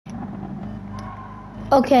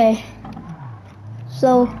Okay,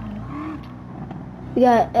 so we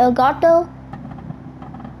got El Gato.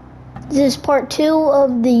 This is part 2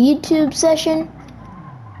 of the YouTube session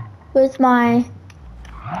with the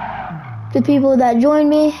people that joined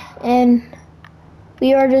me, and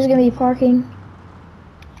we are just gonna be parking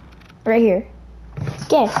right here.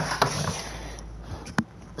 Okay.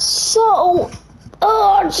 So,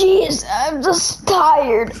 oh jeez, I'm just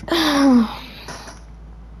tired.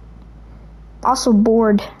 Also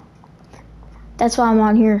bored. That's why I'm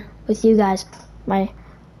on here with you guys, my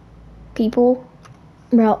people.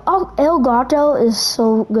 Bro, El Gato is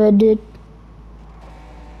so good, dude.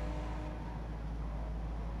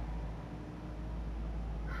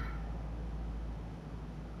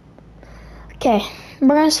 Okay, we're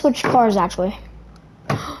gonna switch cars actually.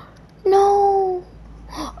 No.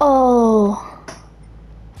 Oh.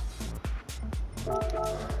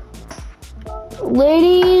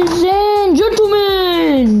 Ladies and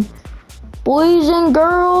gentlemen, boys and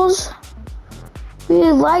girls,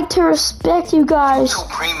 we'd like to respect you guys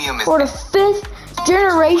for the 5th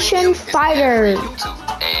generation fighter,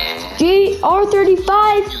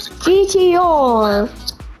 R35 GTR.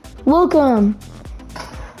 Welcome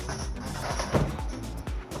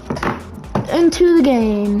into the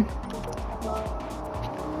game.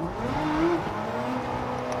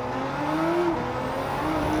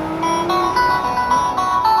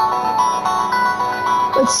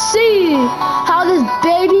 Let's see how this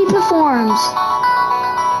baby performs.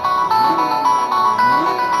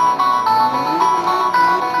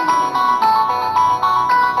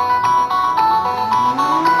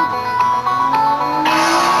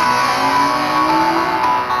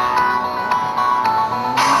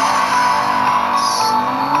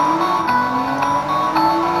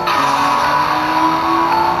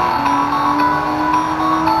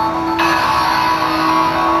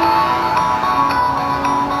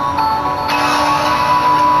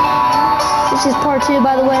 This is part 2,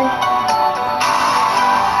 by the way.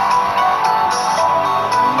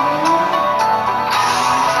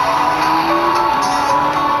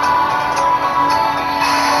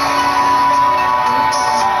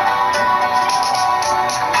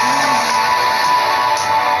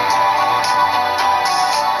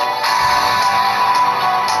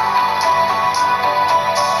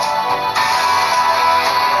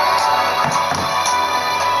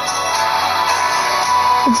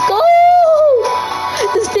 Let's go!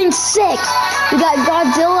 This thing's sick. We got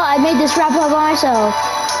Godzilla. I made this wrap up by myself.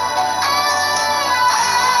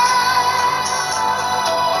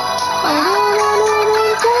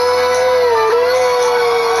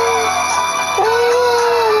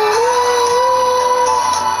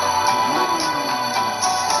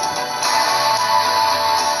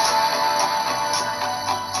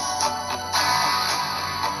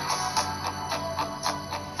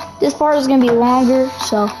 This part is gonna be longer,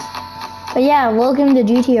 so. But yeah, welcome to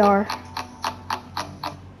GTR.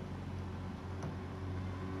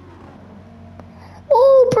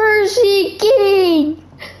 Oh, Percy King!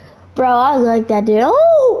 Bro, I like that dude.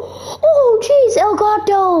 Oh, jeez, El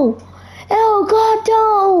Gato! El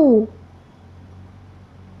Gato!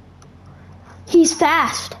 He's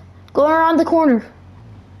fast. Going around the corner.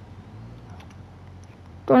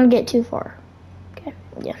 Don't want to get too far. Okay,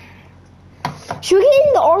 yeah. Should we get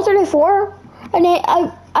in the R34? I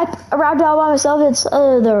wrapped it out by myself. It's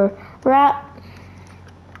the rat.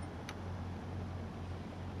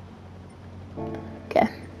 Okay.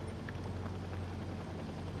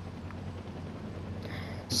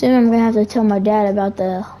 Soon I'm gonna have to tell my dad about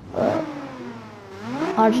the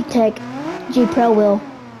Logitech G Pro wheel.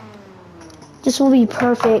 This will be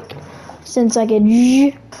perfect since I could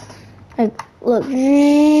like look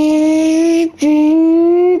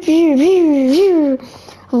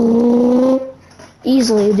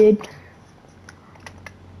easily, dude.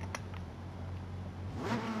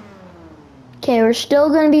 Okay, we're still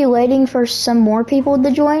gonna be waiting for some more people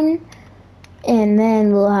to join, and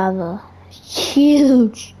then we'll have a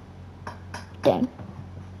huge thing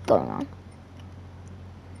going on.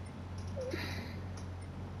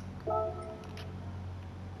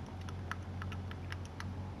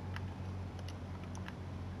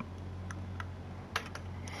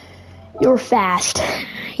 You're fast.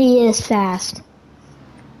 He is fast.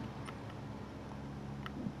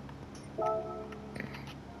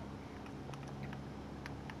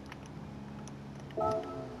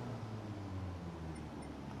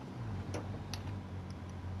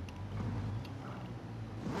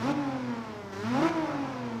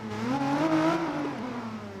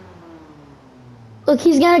 Look,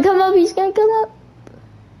 he's gonna come up, he's gonna come up.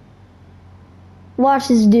 Watch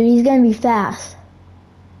this dude, he's gonna be fast.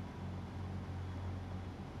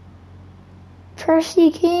 Percy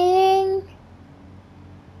King.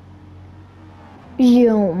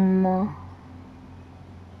 Zoom.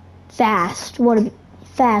 Fast. What a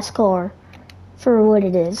fast car for what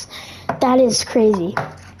it is. That is crazy.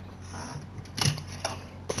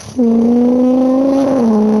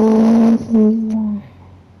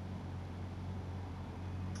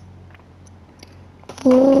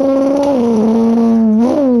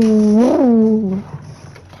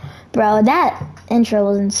 Bro, that intro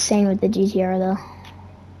was insane with the GTR though.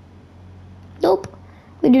 Nope.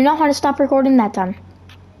 We do not want to stop recording that time.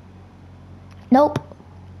 Nope.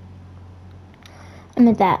 I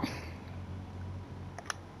meant that.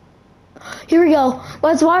 Here we go.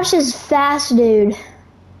 Let's watch this fast dude.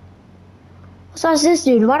 Let's watch this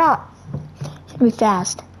dude. Why not? It's gonna be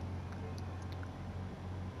fast.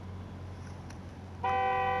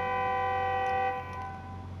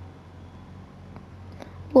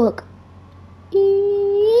 Look.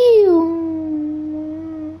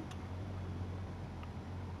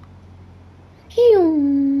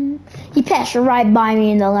 He passed right by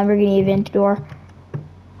me in the Lamborghini Aventador.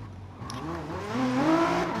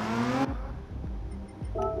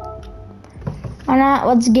 Why not?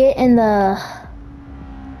 Let's get in the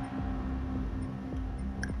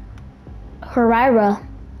Herrera.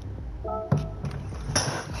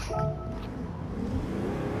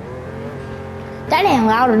 That ain't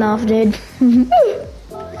loud enough, dude.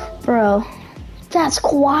 Bro, that's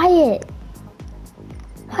quiet.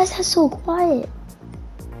 Why is that so quiet?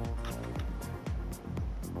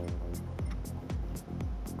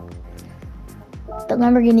 The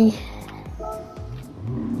Lamborghini.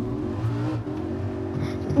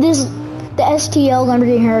 The STL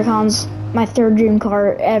Lamborghini Huracan's my third dream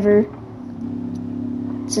car ever.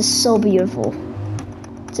 It's just so beautiful.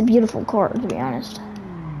 It's a beautiful car, to be honest.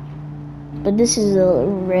 But this is the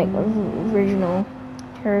original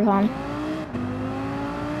Huracan.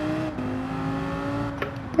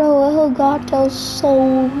 Bro, Elgato's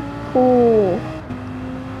so cool.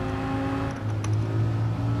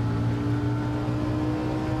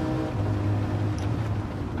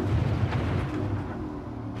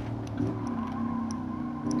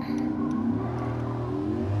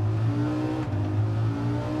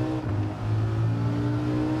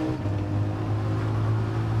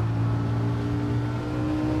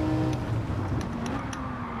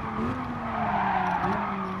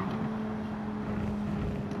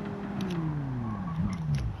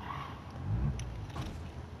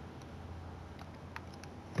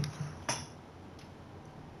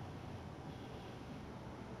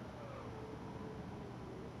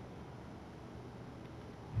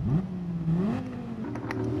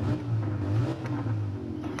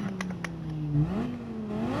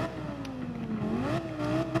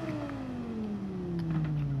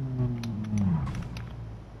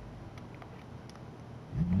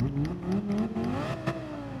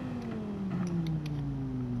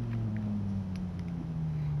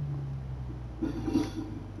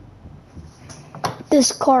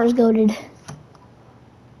 This car is goated.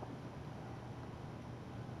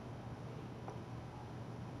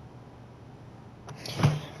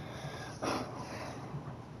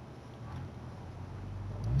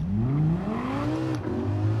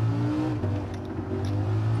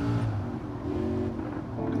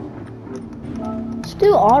 Let's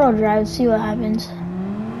do auto drive, see what happens.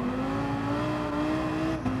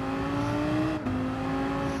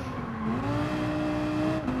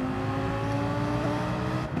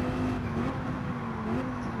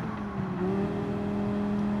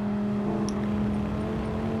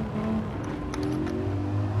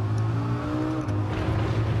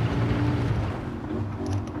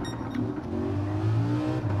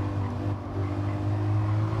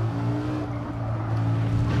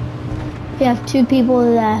 We have two people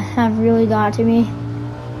that have really got to me.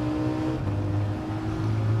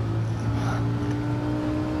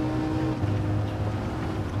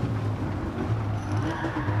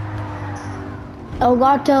 El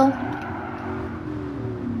Gato.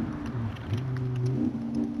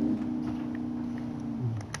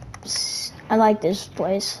 I like this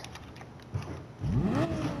place.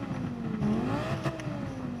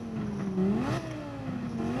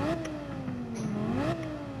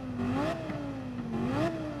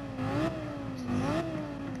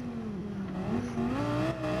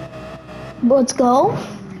 Let's go.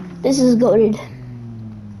 This is goated.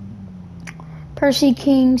 Percy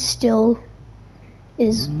King still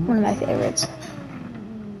is one of my favorites.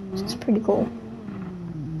 It's pretty cool.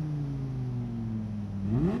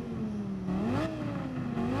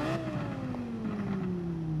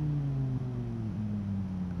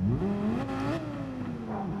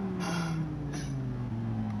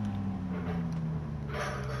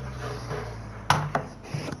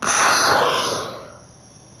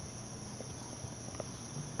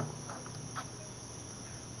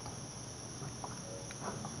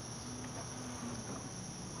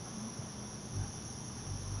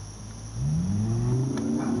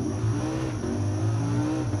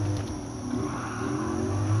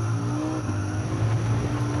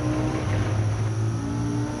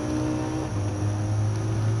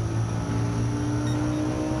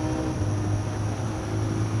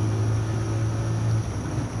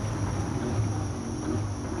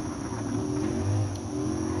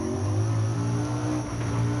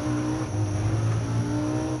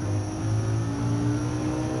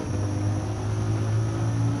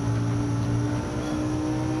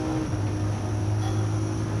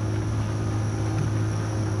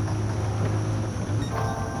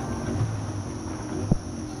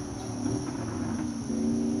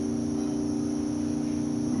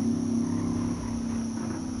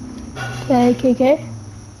 Okay.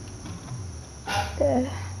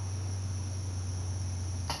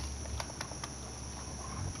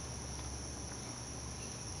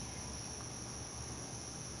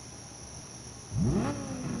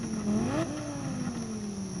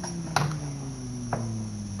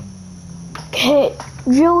 Okay,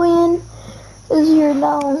 Julian is here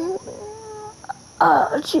now.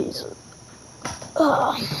 Jesus.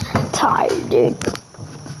 I'm tired, dude.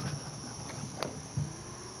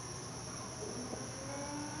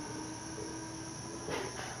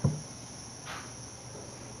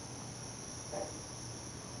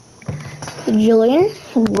 Julian,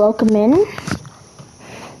 welcome in.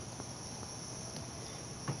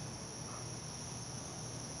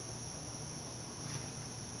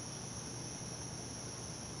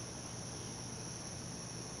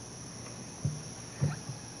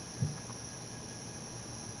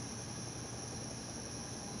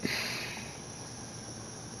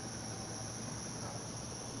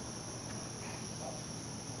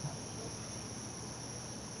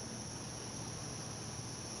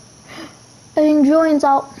 I think Julian's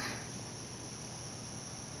out.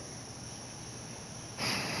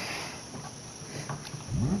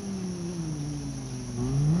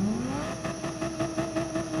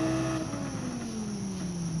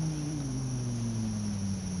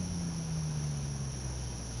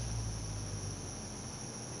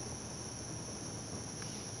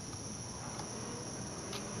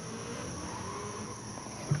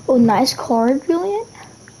 Oh, nice car, Julian.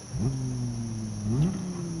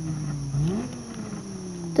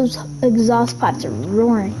 Those exhaust pipes are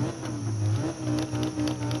roaring.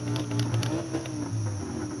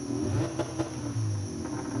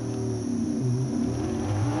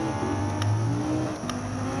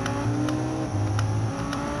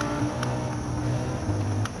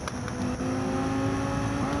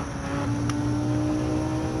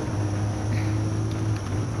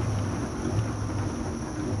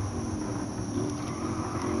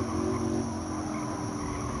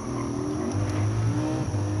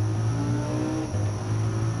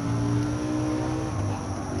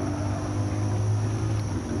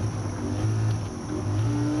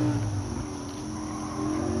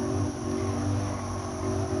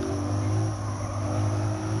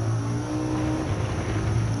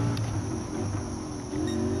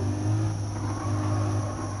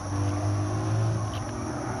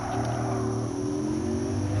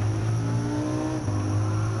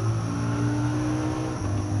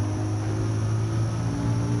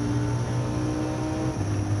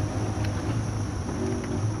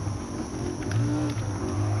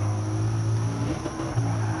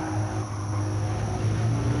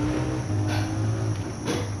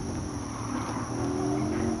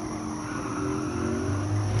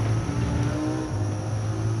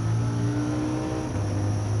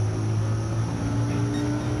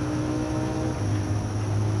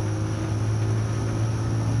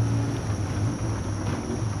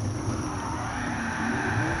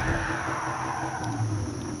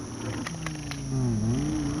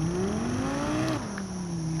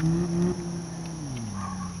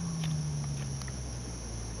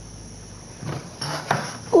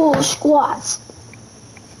 Oh, squats.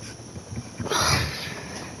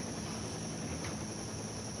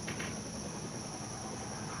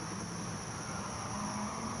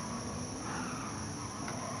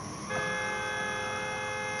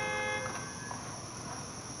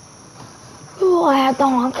 Oh, I had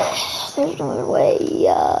donk. There's no other way.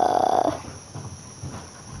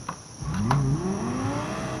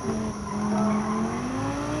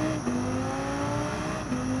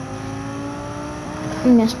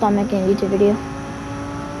 I'm gonna stop making a YouTube video.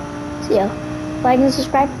 See ya. Like and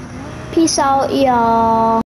subscribe. Peace out, y'all.